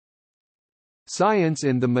Science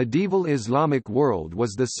in the medieval Islamic world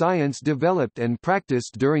was the science developed and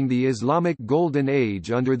practiced during the Islamic Golden Age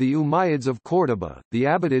under the Umayyads of Córdoba, the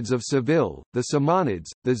Abbasids of Seville, the Samanids,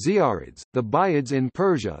 the Ziarids, the Buyids in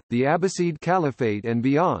Persia, the Abbasid Caliphate and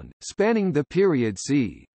beyond, spanning the period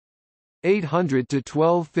c. 800 to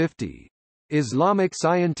 1250. Islamic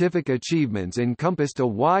scientific achievements encompassed a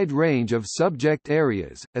wide range of subject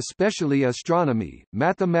areas, especially astronomy,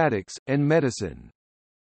 mathematics, and medicine.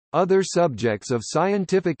 Other subjects of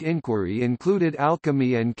scientific inquiry included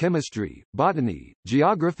alchemy and chemistry, botany,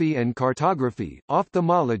 geography and cartography,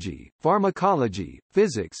 ophthalmology, pharmacology,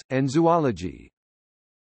 physics, and zoology.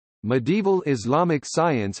 Medieval Islamic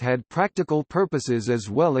science had practical purposes as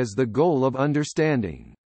well as the goal of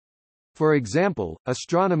understanding. For example,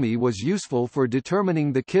 astronomy was useful for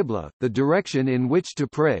determining the Qibla, the direction in which to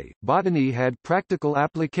pray. Botany had practical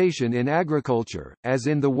application in agriculture, as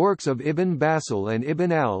in the works of Ibn Basil and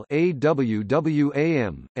Ibn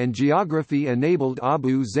al-Awwam, and geography enabled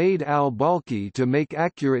Abu Zayd al-Balkhi to make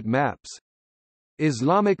accurate maps.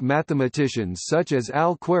 Islamic mathematicians such as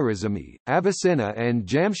al-Khwarizmi, Avicenna and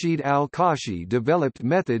Jamshid al-Kashi developed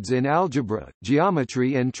methods in algebra,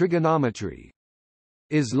 geometry and trigonometry.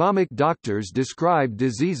 Islamic doctors described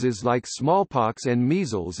diseases like smallpox and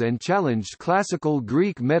measles and challenged classical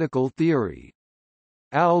Greek medical theory.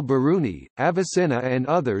 Al-Biruni, Avicenna and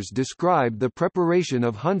others described the preparation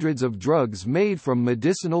of hundreds of drugs made from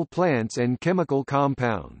medicinal plants and chemical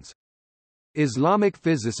compounds. Islamic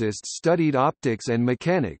physicists studied optics and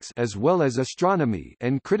mechanics as well as astronomy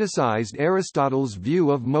and criticized Aristotle's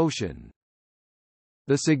view of motion.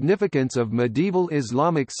 The significance of medieval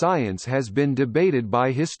Islamic science has been debated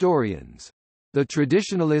by historians. The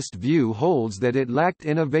traditionalist view holds that it lacked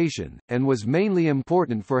innovation, and was mainly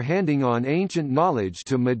important for handing on ancient knowledge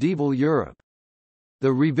to medieval Europe. The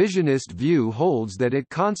revisionist view holds that it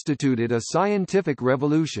constituted a scientific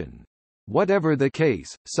revolution. Whatever the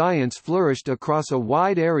case, science flourished across a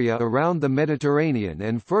wide area around the Mediterranean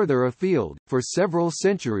and further afield, for several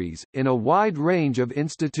centuries, in a wide range of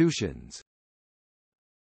institutions.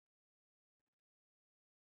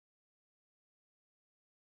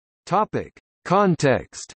 Topic: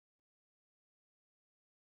 Context.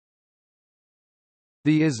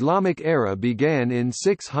 The Islamic era began in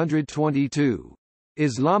 622.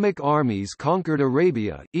 Islamic armies conquered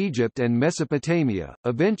Arabia, Egypt and Mesopotamia,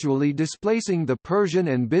 eventually displacing the Persian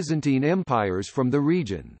and Byzantine empires from the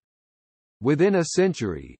region. Within a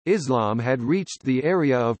century, Islam had reached the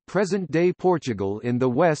area of present-day Portugal in the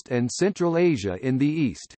west and Central Asia in the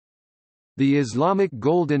east. The Islamic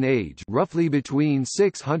Golden Age, roughly between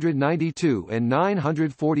 692 and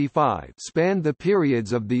 945, spanned the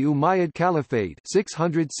periods of the Umayyad Caliphate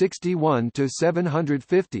 661 to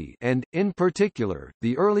 750 and, in particular,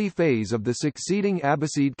 the early phase of the succeeding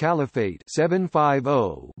Abbasid Caliphate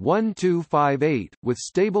 750-1258, with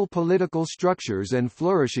stable political structures and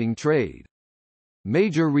flourishing trade.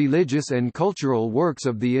 Major religious and cultural works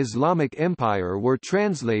of the Islamic Empire were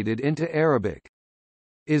translated into Arabic.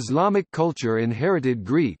 Islamic culture inherited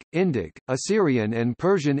Greek, Indic, Assyrian and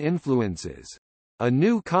Persian influences. A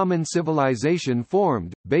new common civilization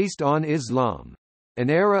formed, based on Islam.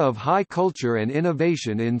 An era of high culture and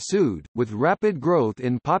innovation ensued, with rapid growth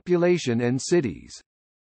in population and cities.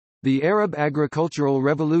 The Arab agricultural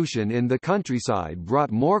revolution in the countryside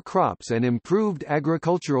brought more crops and improved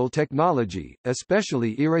agricultural technology,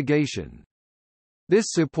 especially irrigation.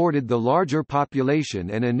 This supported the larger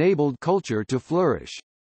population and enabled culture to flourish.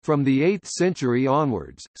 From the 8th century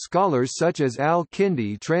onwards, scholars such as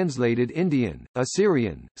al-Kindi translated Indian,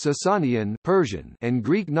 Assyrian, Sasanian, Persian, and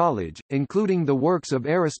Greek knowledge, including the works of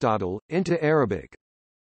Aristotle, into Arabic.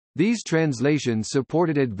 These translations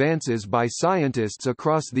supported advances by scientists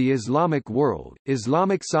across the Islamic world.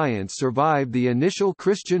 Islamic science survived the initial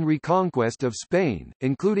Christian reconquest of Spain,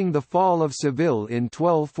 including the fall of Seville in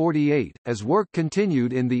 1248, as work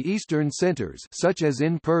continued in the eastern centers, such as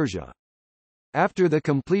in Persia. After the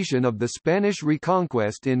completion of the Spanish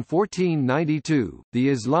reconquest in 1492, the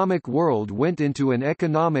Islamic world went into an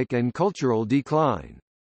economic and cultural decline.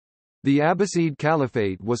 The Abbasid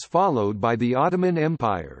Caliphate was followed by the Ottoman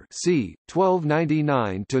Empire c.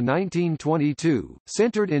 1299–1922,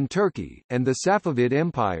 centered in Turkey, and the Safavid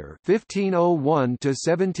Empire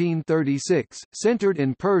 1501–1736, centered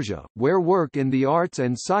in Persia, where work in the arts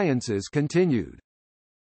and sciences continued.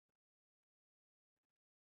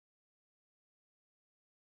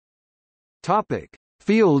 Topic: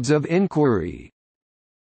 Fields of inquiry.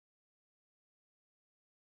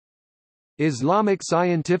 Islamic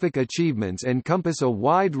scientific achievements encompass a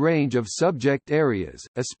wide range of subject areas,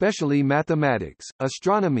 especially mathematics,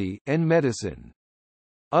 astronomy, and medicine.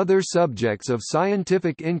 Other subjects of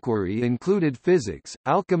scientific inquiry included physics,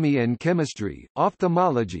 alchemy and chemistry,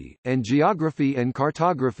 ophthalmology, and geography and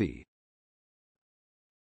cartography.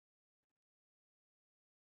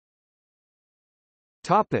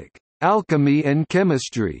 Topic: Alchemy and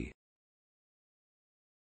chemistry.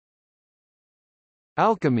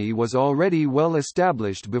 Alchemy was already well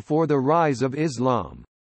established before the rise of Islam.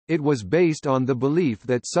 It was based on the belief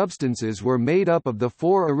that substances were made up of the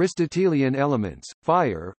four Aristotelian elements,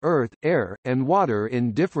 fire, earth, air, and water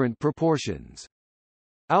in different proportions.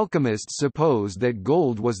 Alchemists supposed that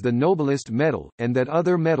gold was the noblest metal, and that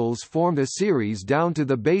other metals formed a series down to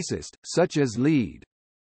the basest, such as lead.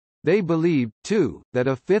 They believed, too, that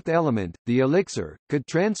a fifth element, the elixir, could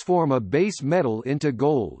transform a base metal into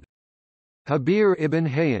gold. Habir ibn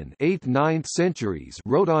Hayyan 8th–9th centuries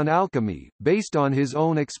wrote on alchemy, based on his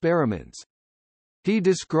own experiments. He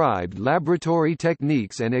described laboratory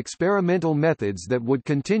techniques and experimental methods that would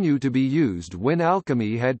continue to be used when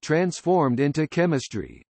alchemy had transformed into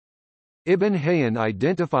chemistry. Ibn Hayyan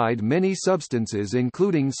identified many substances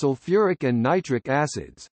including sulfuric and nitric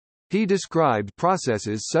acids. He described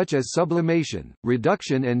processes such as sublimation,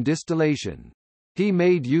 reduction and distillation. He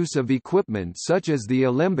made use of equipment such as the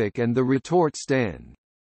alembic and the retort stand.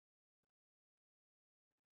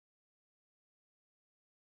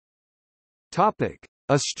 Topic: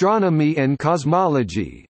 Astronomy and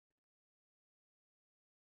cosmology.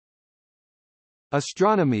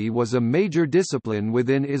 Astronomy was a major discipline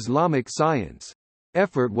within Islamic science.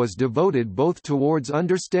 Effort was devoted both towards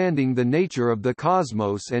understanding the nature of the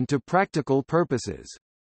cosmos and to practical purposes.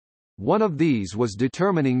 One of these was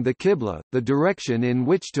determining the Qibla, the direction in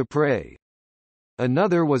which to pray.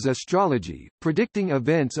 Another was astrology, predicting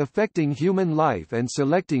events affecting human life and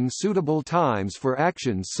selecting suitable times for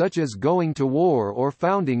actions such as going to war or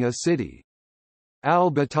founding a city.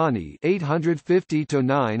 Al-Botany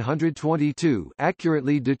 (850–922)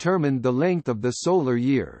 accurately determined the length of the solar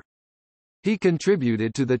year. He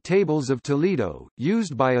contributed to the tables of Toledo,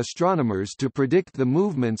 used by astronomers to predict the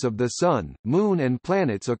movements of the Sun, Moon and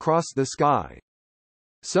planets across the sky.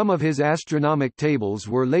 Some of his astronomic tables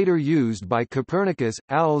were later used by Copernicus.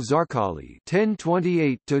 Al-Zarqali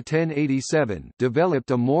 (1028–1087) developed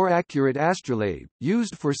a more accurate astrolabe,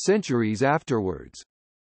 used for centuries afterwards.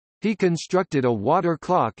 He constructed a water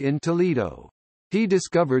clock in Toledo. He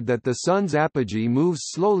discovered that the Sun's apogee moves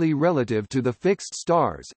slowly relative to the fixed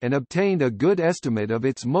stars, and obtained a good estimate of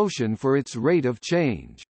its motion for its rate of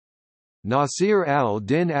change. Nasir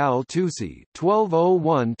al-Din al-Tusi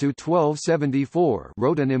 (1201–1274)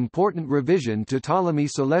 wrote an important revision to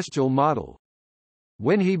Ptolemy's celestial model.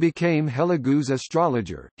 When he became Helagu's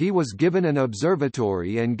astrologer, he was given an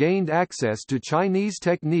observatory and gained access to Chinese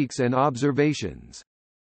techniques and observations.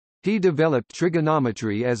 He developed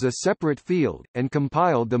trigonometry as a separate field, and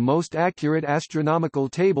compiled the most accurate astronomical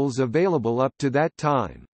tables available up to that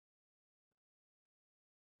time.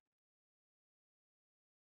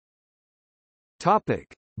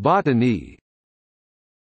 Topic: Botany.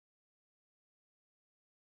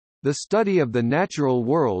 The study of the natural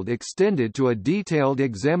world extended to a detailed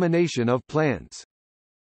examination of plants.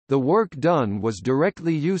 The work done was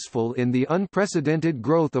directly useful in the unprecedented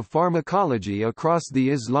growth of pharmacology across the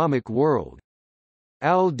Islamic world.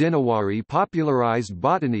 Al-Dinawari popularized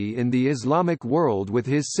botany in the Islamic world with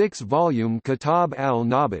his 6-volume Kitab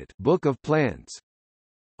al-Nabat, Book of Plants.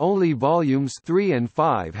 Only volumes 3 and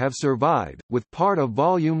 5 have survived, with part of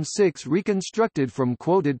volume 6 reconstructed from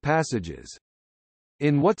quoted passages.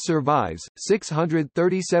 In what survives,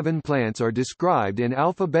 637 plants are described in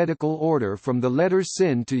alphabetical order from the letters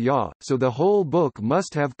Sin to Ya, so the whole book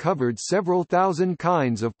must have covered several thousand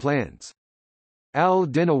kinds of plants.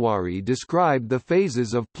 Al-Dinawari described the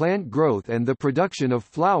phases of plant growth and the production of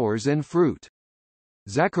flowers and fruit.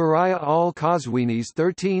 Zachariah al-Qazwini's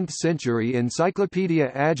 13th-century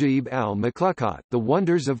Encyclopedia Ajaib al-Makhluqat, The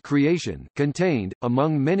Wonders of Creation, contained,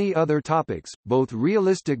 among many other topics, both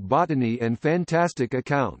realistic botany and fantastic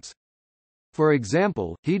accounts. For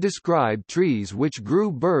example, he described trees which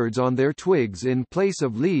grew birds on their twigs in place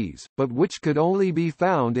of leaves, but which could only be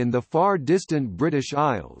found in the far distant British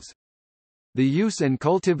Isles. The use and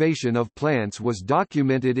cultivation of plants was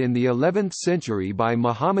documented in the 11th century by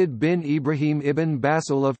Muhammad bin Ibrahim ibn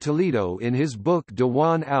Basil of Toledo in his book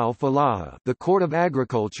Diwan al-Falaha, The Court of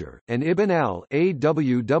Agriculture, and Ibn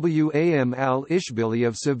al-Awwam al-Ishbili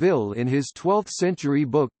of Seville in his 12th century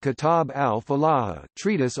book Kitab al-Falaha,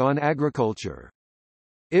 Treatise on Agriculture.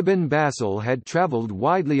 Ibn Basil had travelled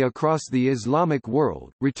widely across the Islamic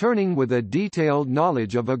world, returning with a detailed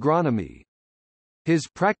knowledge of agronomy. His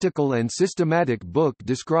practical and systematic book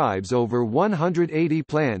describes over 180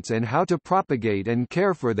 plants and how to propagate and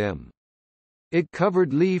care for them. It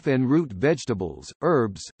covered leaf and root vegetables,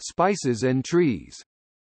 herbs, spices and trees.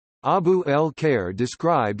 Abu el-Khair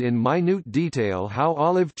described in minute detail how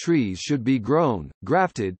olive trees should be grown,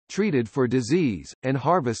 grafted, treated for disease, and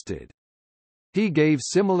harvested. He gave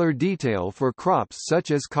similar detail for crops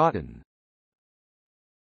such as cotton.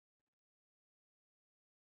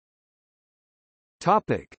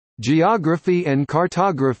 Topic: Geography and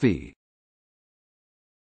cartography.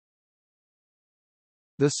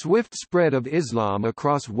 The swift spread of Islam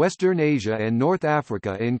across Western Asia and North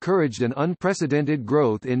Africa encouraged an unprecedented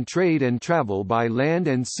growth in trade and travel by land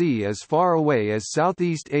and sea as far away as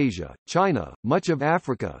Southeast Asia, China, much of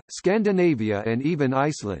Africa, Scandinavia and even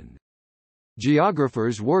Iceland.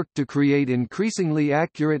 Geographers worked to create increasingly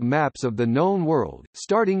accurate maps of the known world,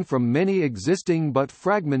 starting from many existing but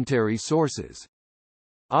fragmentary sources.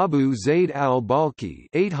 Abu Zayd al-Balkhi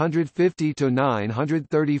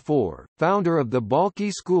 (850–934), founder of the Balkhi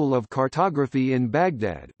school of cartography in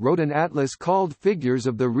Baghdad, wrote an atlas called Figures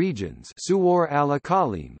of the Regions, Suwar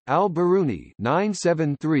al-Akalim. Al-Biruni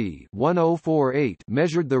 (973–1048)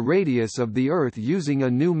 measured the radius of the Earth using a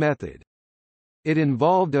new method. It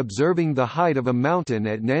involved observing the height of a mountain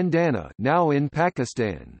at Nandana, now in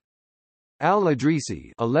Pakistan.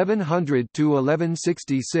 Al-Idrisi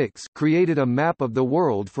 (1100–1166) created a map of the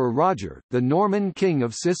world for Roger, the Norman king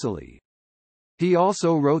of Sicily. He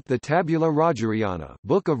also wrote the Tabula Rogeriana,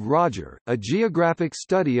 Book of Roger, a geographic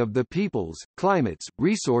study of the peoples, climates,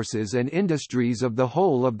 resources and industries of the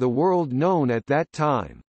whole of the world known at that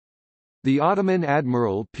time. The Ottoman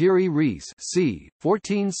admiral Piri Reis c.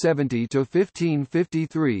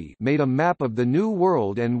 1470–1553 made a map of the New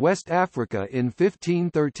World and West Africa in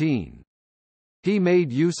 1513. He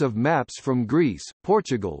made use of maps from Greece,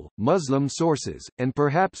 Portugal, Muslim sources, and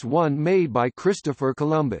perhaps one made by Christopher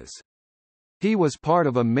Columbus. He was part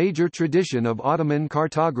of a major tradition of Ottoman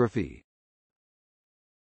cartography.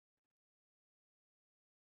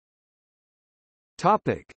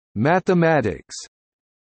 Topic: Mathematics.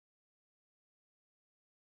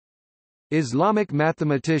 Islamic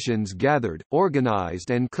mathematicians gathered,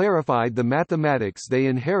 organized and clarified the mathematics they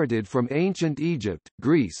inherited from ancient Egypt,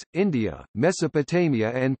 Greece, India,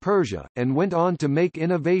 Mesopotamia and Persia, and went on to make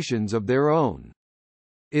innovations of their own.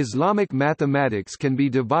 Islamic mathematics can be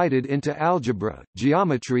divided into algebra,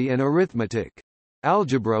 geometry and arithmetic.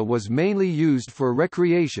 Algebra was mainly used for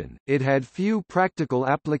recreation, it had few practical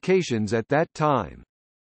applications at that time.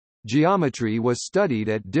 Geometry was studied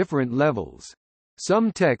at different levels.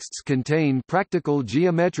 Some texts contain practical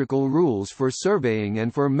geometrical rules for surveying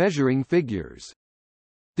and for measuring figures.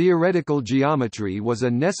 Theoretical geometry was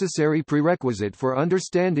a necessary prerequisite for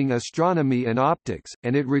understanding astronomy and optics,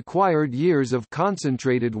 and it required years of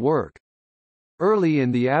concentrated work. Early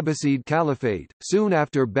in the Abbasid Caliphate, soon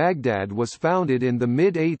after Baghdad was founded in the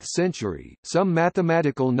mid-8th century, some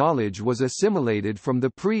mathematical knowledge was assimilated from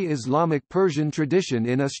the pre-Islamic Persian tradition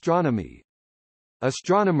in astronomy.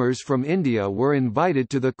 Astronomers from India were invited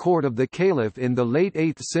to the court of the caliph in the late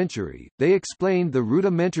 8th century. They explained the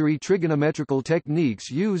rudimentary trigonometrical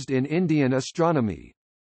techniques used in Indian astronomy.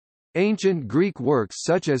 Ancient Greek works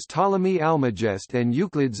such as Ptolemy Almagest and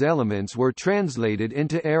Euclid's Elements were translated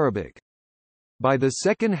into Arabic. By the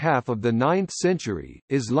second half of the 9th century,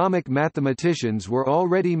 Islamic mathematicians were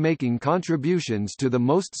already making contributions to the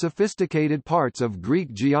most sophisticated parts of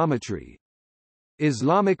Greek geometry.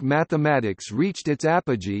 Islamic mathematics reached its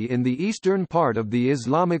apogee in the eastern part of the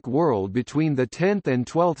Islamic world between the 10th and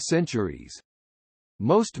 12th centuries.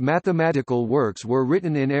 Most mathematical works were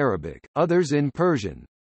written in Arabic, others in Persian.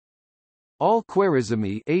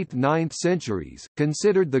 Al-Khwarizmi 8th–9th centuries,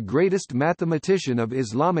 considered the greatest mathematician of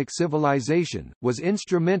Islamic civilization, was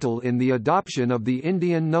instrumental in the adoption of the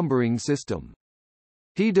Indian numbering system.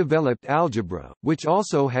 He developed algebra, which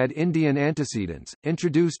also had Indian antecedents,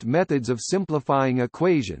 introduced methods of simplifying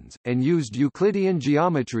equations, and used Euclidean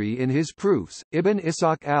geometry in his proofs. Ibn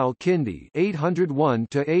Ishaq al-Kindi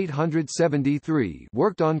 (801–873)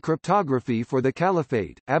 worked on cryptography for the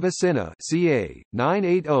Caliphate. Avicenna, ca.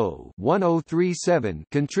 980–1037,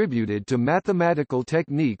 contributed to mathematical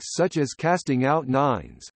techniques such as casting out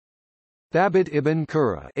nines. Thabit ibn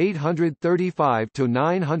Qurra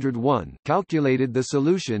 (835–901) calculated the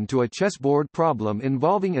solution to a chessboard problem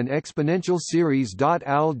involving an exponential series.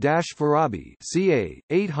 Al-Farabi (ca.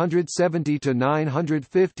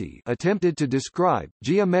 870–950) attempted to describe,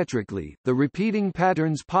 geometrically, the repeating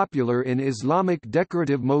patterns popular in Islamic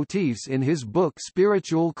decorative motifs in his book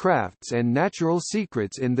Spiritual Crafts and Natural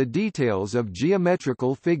Secrets in the Details of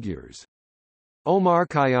Geometrical Figures. Omar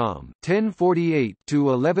Khayyam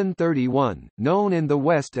 (1048–1131), known in the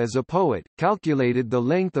West as a poet, calculated the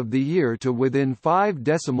length of the year to within 5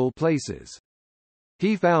 decimal places.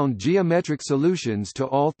 He found geometric solutions to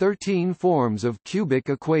all 13 forms of cubic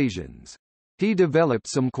equations. He developed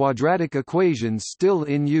some quadratic equations still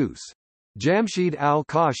in use. Jamshid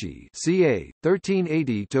al-Kashi (ca.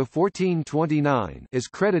 1380–1429) is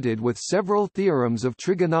credited with several theorems of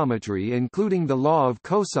trigonometry, including the law of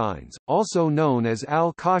cosines, also known as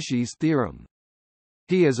al-Kashi's theorem.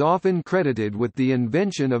 He is often credited with the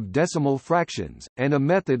invention of decimal fractions, and a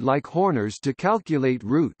method like Horner's to calculate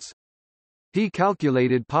roots. He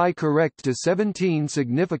calculated pi correct to 17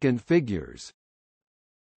 significant figures.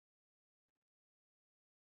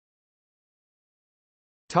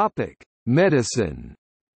 Topic: Medicine.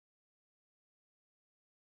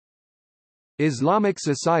 Islamic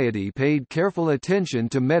society paid careful attention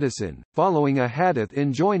to medicine, following a hadith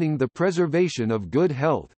enjoining the preservation of good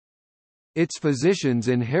health. Its physicians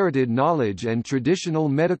inherited knowledge and traditional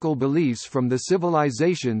medical beliefs from the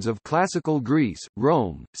civilizations of classical Greece,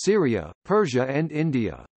 Rome, Syria, Persia and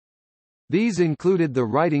India. These included the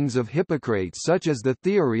writings of Hippocrates such as the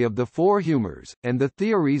theory of the four humours, and the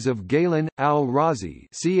theories of Galen, al-Razi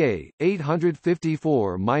ca.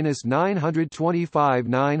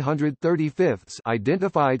 854–925–935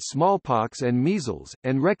 identified smallpox and measles,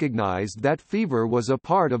 and recognized that fever was a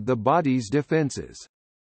part of the body's defences.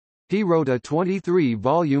 He wrote a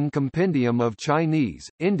 23-volume compendium of Chinese,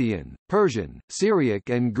 Indian, Persian, Syriac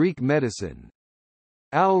and Greek medicine.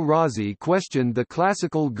 Al-Razi questioned the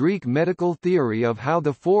classical Greek medical theory of how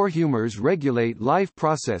the four humours regulate life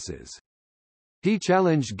processes. He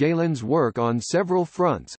challenged Galen's work on several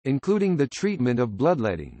fronts, including the treatment of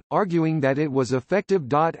bloodletting, arguing that it was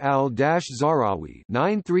effective. Al-Zahrawi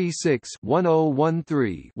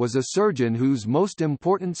 (936–1013) was a surgeon whose most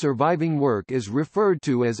important surviving work is referred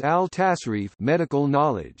to as Al-Tasrif, medical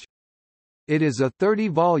knowledge. It is a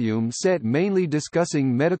 30-volume set mainly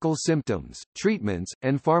discussing medical symptoms, treatments,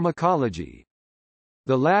 and pharmacology.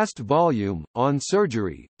 The last volume, on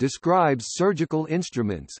surgery, describes surgical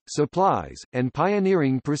instruments, supplies, and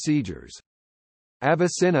pioneering procedures.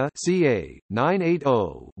 Avicenna ca.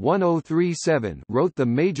 980–1037 wrote the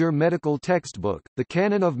major medical textbook, the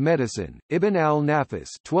Canon of Medicine. Ibn al-Nafis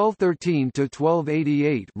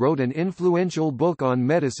 (1213–1288) wrote an influential book on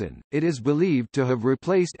medicine. It is believed to have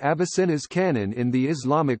replaced Avicenna's canon in the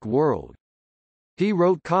Islamic world. He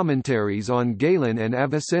wrote commentaries on Galen and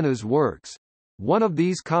Avicenna's works. One of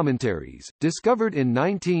these commentaries, discovered in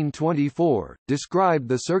 1924, described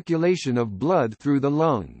the circulation of blood through the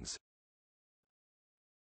lungs.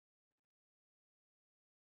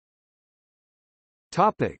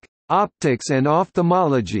 Topic: Optics and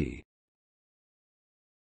ophthalmology.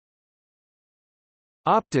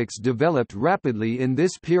 Optics developed rapidly in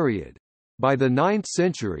this period. By the 9th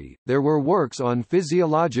century, there were works on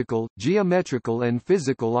physiological, geometrical and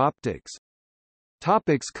physical optics.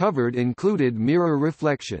 Topics covered included mirror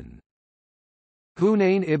reflection.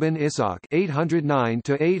 Hunayn ibn Ishaq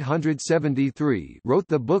 (809–873) wrote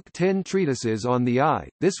the book 10 Treatises on the Eye.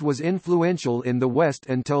 This was influential in the West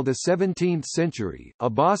until the 17th century.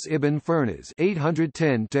 Abbas ibn Firnas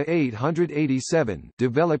 (810–887)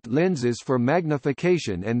 developed lenses for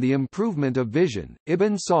magnification and the improvement of vision.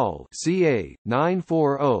 Ibn Sahl (ca.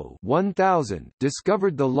 940–1000)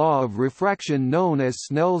 discovered the law of refraction known as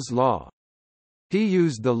Snell's law. He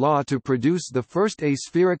used the law to produce the first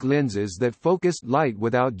aspheric lenses that focused light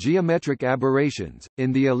without geometric aberrations.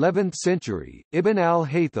 In the 11th century, Ibn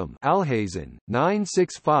al-Haytham (Alhazen,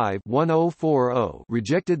 965–1040)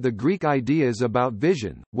 rejected the Greek ideas about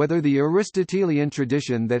vision, whether the Aristotelian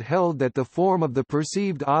tradition that held that the form of the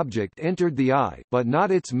perceived object entered the eye, but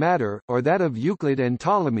not its matter, or that of Euclid and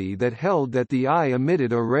Ptolemy that held that the eye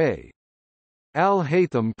emitted a ray.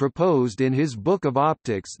 Al-Haytham proposed in his Book of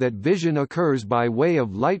Optics that vision occurs by way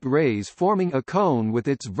of light rays forming a cone with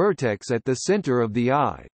its vertex at the center of the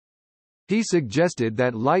eye. He suggested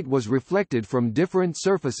that light was reflected from different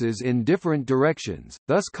surfaces in different directions,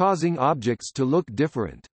 thus causing objects to look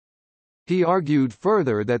different. He argued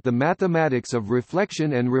further that the mathematics of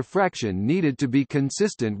reflection and refraction needed to be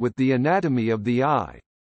consistent with the anatomy of the eye.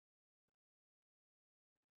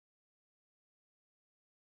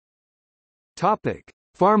 Topic: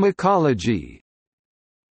 Pharmacology.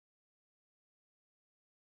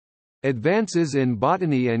 Advances in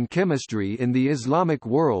botany and chemistry in the Islamic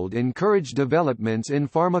world encouraged developments in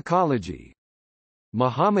pharmacology.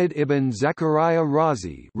 Muhammad ibn Zakaria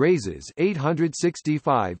Razi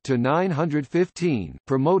 (865–915)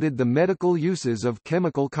 promoted the medical uses of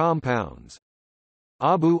chemical compounds.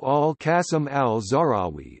 Abu al-Qasim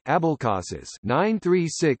al-Zahrawi Abulqasis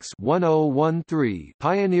 936-1013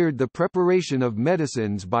 pioneered the preparation of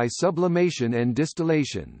medicines by sublimation and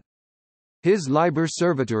distillation. His Liber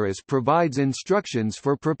Servitoris provides instructions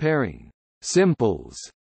for preparing simples,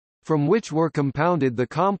 from which were compounded the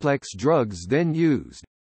complex drugs then used.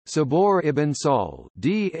 Sabor ibn Sahl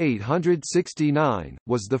d. 869,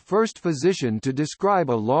 was the first physician to describe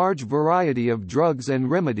a large variety of drugs and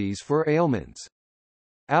remedies for ailments.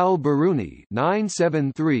 Al-Biruni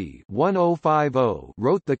 (973–1050)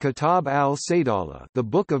 wrote the Kitab al-Saydala, the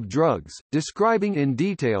Book of Drugs, describing in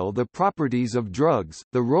detail the properties of drugs,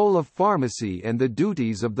 the role of pharmacy and the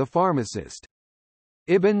duties of the pharmacist.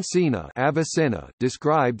 Ibn Sina Avicenna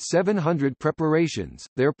described 700 preparations,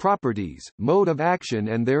 their properties, mode of action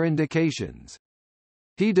and their indications.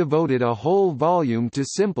 He devoted a whole volume to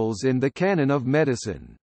simples in the canon of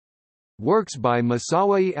medicine. Works by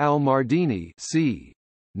Musawi al-Mardini c.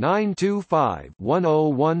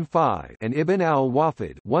 925-1015 and Ibn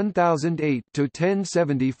al-Wafid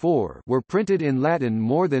 1008–1074 were printed in Latin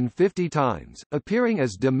more than 50 times, appearing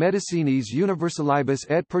as De Medicinis Universalibus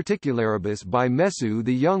et Particularibus by Messu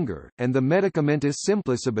the Younger, and the Medicamentus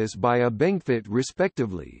Simplicibus by Abengfit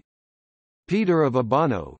respectively. Peter of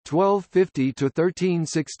Abano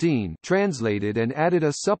 (1250–1316) translated and added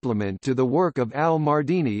a supplement to the work of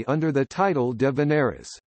al-Mardini under the title De Veneris.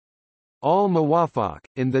 Al-Muwaffaq,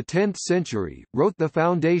 in the 10th century, wrote the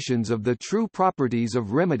foundations of the true properties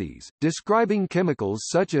of remedies, describing chemicals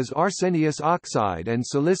such as arsenious oxide and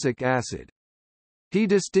silicic acid. He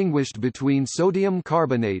distinguished between sodium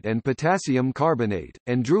carbonate and potassium carbonate,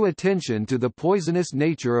 and drew attention to the poisonous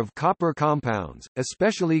nature of copper compounds,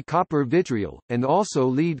 especially copper vitriol, and also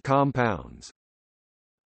lead compounds.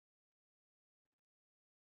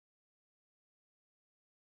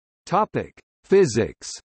 Topic: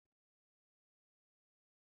 Physics.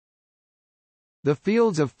 The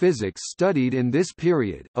fields of physics studied in this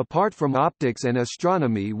period, apart from optics and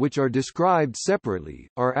astronomy which are described separately,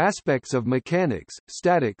 are aspects of mechanics,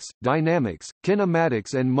 statics, dynamics,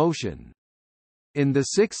 kinematics and motion. In the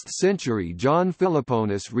 6th century John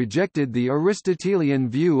Philoponus rejected the Aristotelian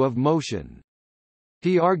view of motion.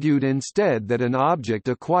 He argued instead that an object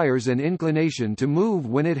acquires an inclination to move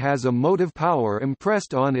when it has a motive power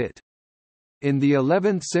impressed on it. In the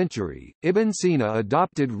 11th century, Ibn Sina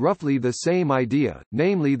adopted roughly the same idea,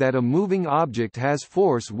 namely that a moving object has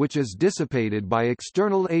force which is dissipated by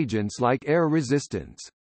external agents like air resistance.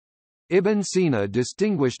 Ibn Sina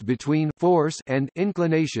distinguished between force and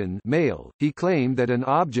inclination male. He claimed that an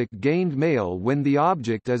object gained male when the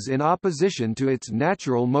object is in opposition to its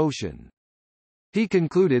natural motion. He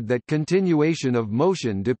concluded that continuation of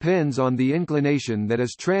motion depends on the inclination that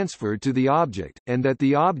is transferred to the object, and that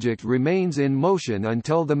the object remains in motion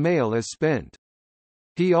until the male is spent.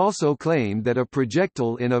 He also claimed that a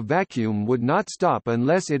projectile in a vacuum would not stop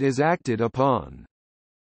unless it is acted upon.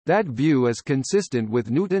 That view is consistent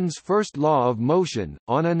with Newton's first law of motion,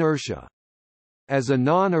 on inertia. As a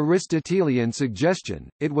non-Aristotelian suggestion,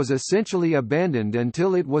 it was essentially abandoned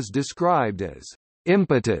until it was described as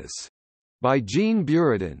impetus by Jean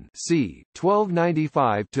Buridan c.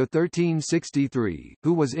 1295–1363,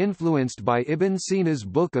 who was influenced by Ibn Sina's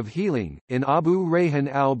Book of Healing. In Abu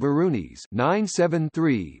Rayhan al-Biruni's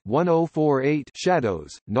 973–1048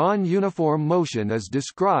 Shadows, non-uniform motion is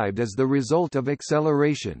described as the result of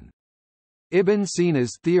acceleration. Ibn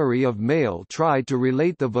Sina's theory of male tried to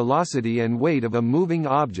relate the velocity and weight of a moving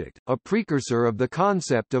object, a precursor of the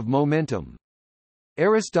concept of momentum.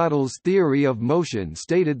 Aristotle's theory of motion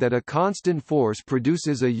stated that a constant force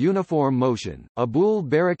produces a uniform motion. Abul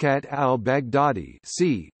Barakat al-Baghdadi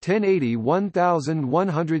c.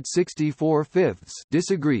 1080–1164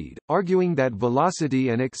 disagreed, arguing that velocity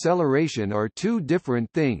and acceleration are two different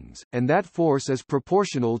things, and that force is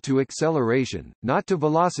proportional to acceleration, not to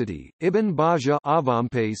velocity. Ibn Bajjah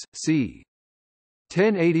Avampes, c.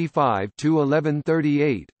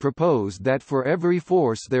 1085–1138 proposed that for every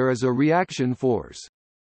force there is a reaction force.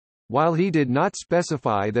 While he did not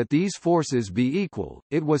specify that these forces be equal,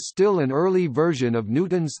 it was still an early version of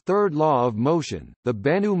Newton's third law of motion. The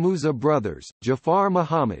Banu Musa brothers, Jafar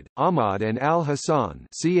Muhammad, Ahmad and al-Hasan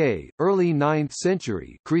ca. early 9th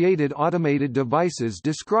century, created automated devices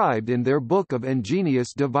described in their Book of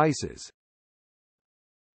Ingenious Devices.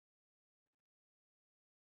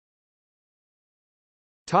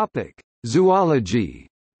 Topic: Zoology.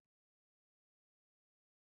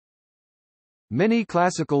 Many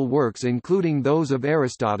classical works including those of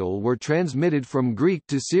Aristotle were transmitted from Greek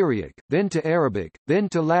to Syriac, then to Arabic, then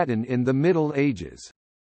to Latin in the Middle Ages.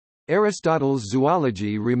 Aristotle's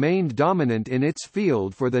zoology remained dominant in its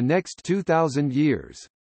field for the next 2,000 years.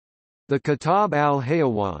 The Kitab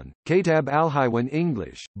al-Hayawan, Kitab al-Haywan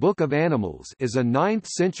English, Book of Animals is a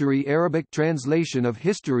 9th-century Arabic translation of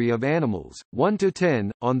History of Animals,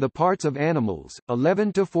 1–10, on the parts of animals,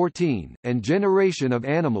 11–14, and generation of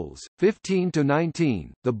animals,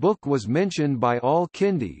 15–19. The book was mentioned by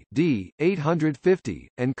al-Kindi d. 850,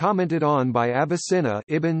 and commented on by Avicenna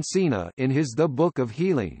Ibn Sina in his The Book of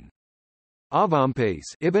Healing.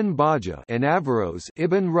 Avampes Ibn Bajjah and Averroes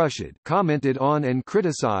Ibn Rushd commented on and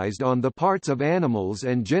criticized on the parts of animals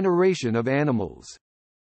and generation of animals.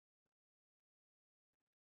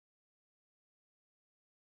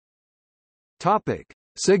 Topic: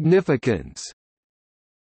 Significance.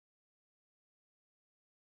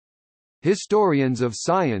 Historians of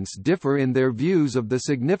science differ in their views of the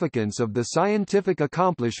significance of the scientific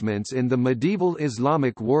accomplishments in the medieval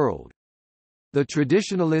Islamic world. The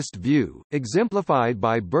traditionalist view, exemplified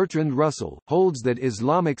by Bertrand Russell, holds that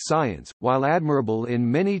Islamic science, while admirable in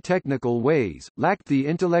many technical ways, lacked the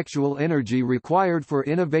intellectual energy required for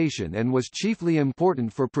innovation and was chiefly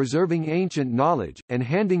important for preserving ancient knowledge, and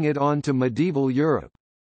handing it on to medieval Europe.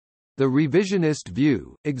 The revisionist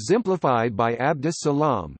view, exemplified by Abdus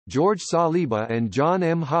Salam, George Saliba and John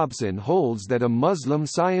M. Hobson, holds that a Muslim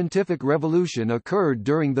scientific revolution occurred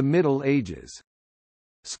during the Middle Ages.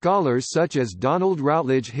 Scholars such as Donald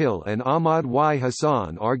Routledge Hill and Ahmad Y.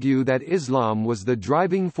 Hassan argue that Islam was the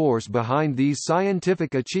driving force behind these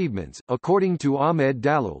scientific achievements. According to Ahmed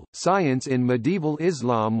Dalal, science in medieval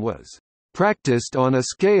Islam was practiced on a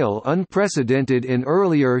scale unprecedented in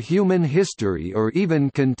earlier human history or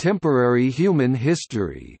even contemporary human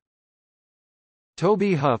history.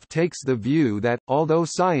 Toby Huff takes the view that, although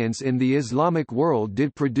science in the Islamic world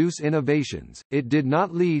did produce innovations, it did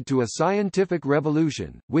not lead to a scientific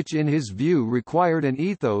revolution, which in his view required an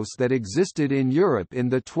ethos that existed in Europe in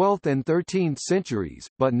the 12th and 13th centuries,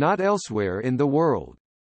 but not elsewhere in the world.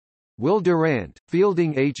 Will Durant,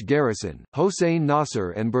 Fielding H. Garrison, Hossein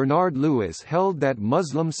Nasser and Bernard Lewis held that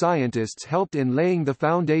Muslim scientists helped in laying the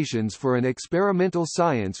foundations for an experimental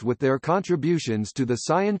science with their contributions to the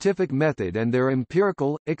scientific method and their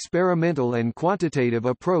empirical, experimental and quantitative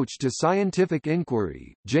approach to scientific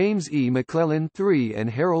inquiry. James E. McClellan III and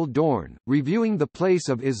Harold Dorn, reviewing the place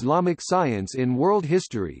of Islamic science in world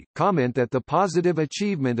history, comment that the positive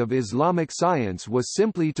achievement of Islamic science was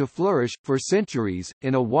simply to flourish, for centuries,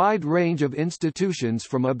 in a wide range of institutions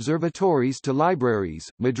from observatories to libraries,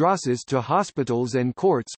 madrasas to hospitals and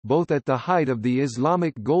courts, both at the height of the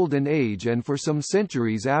Islamic Golden Age and for some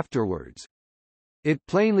centuries afterwards. It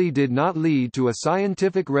plainly did not lead to a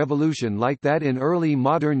scientific revolution like that in early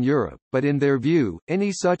modern Europe, but in their view,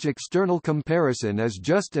 any such external comparison is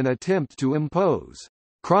just an attempt to impose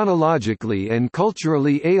chronologically and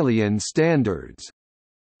culturally alien standards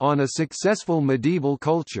on a successful medieval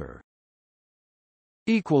culture.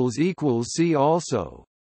 See also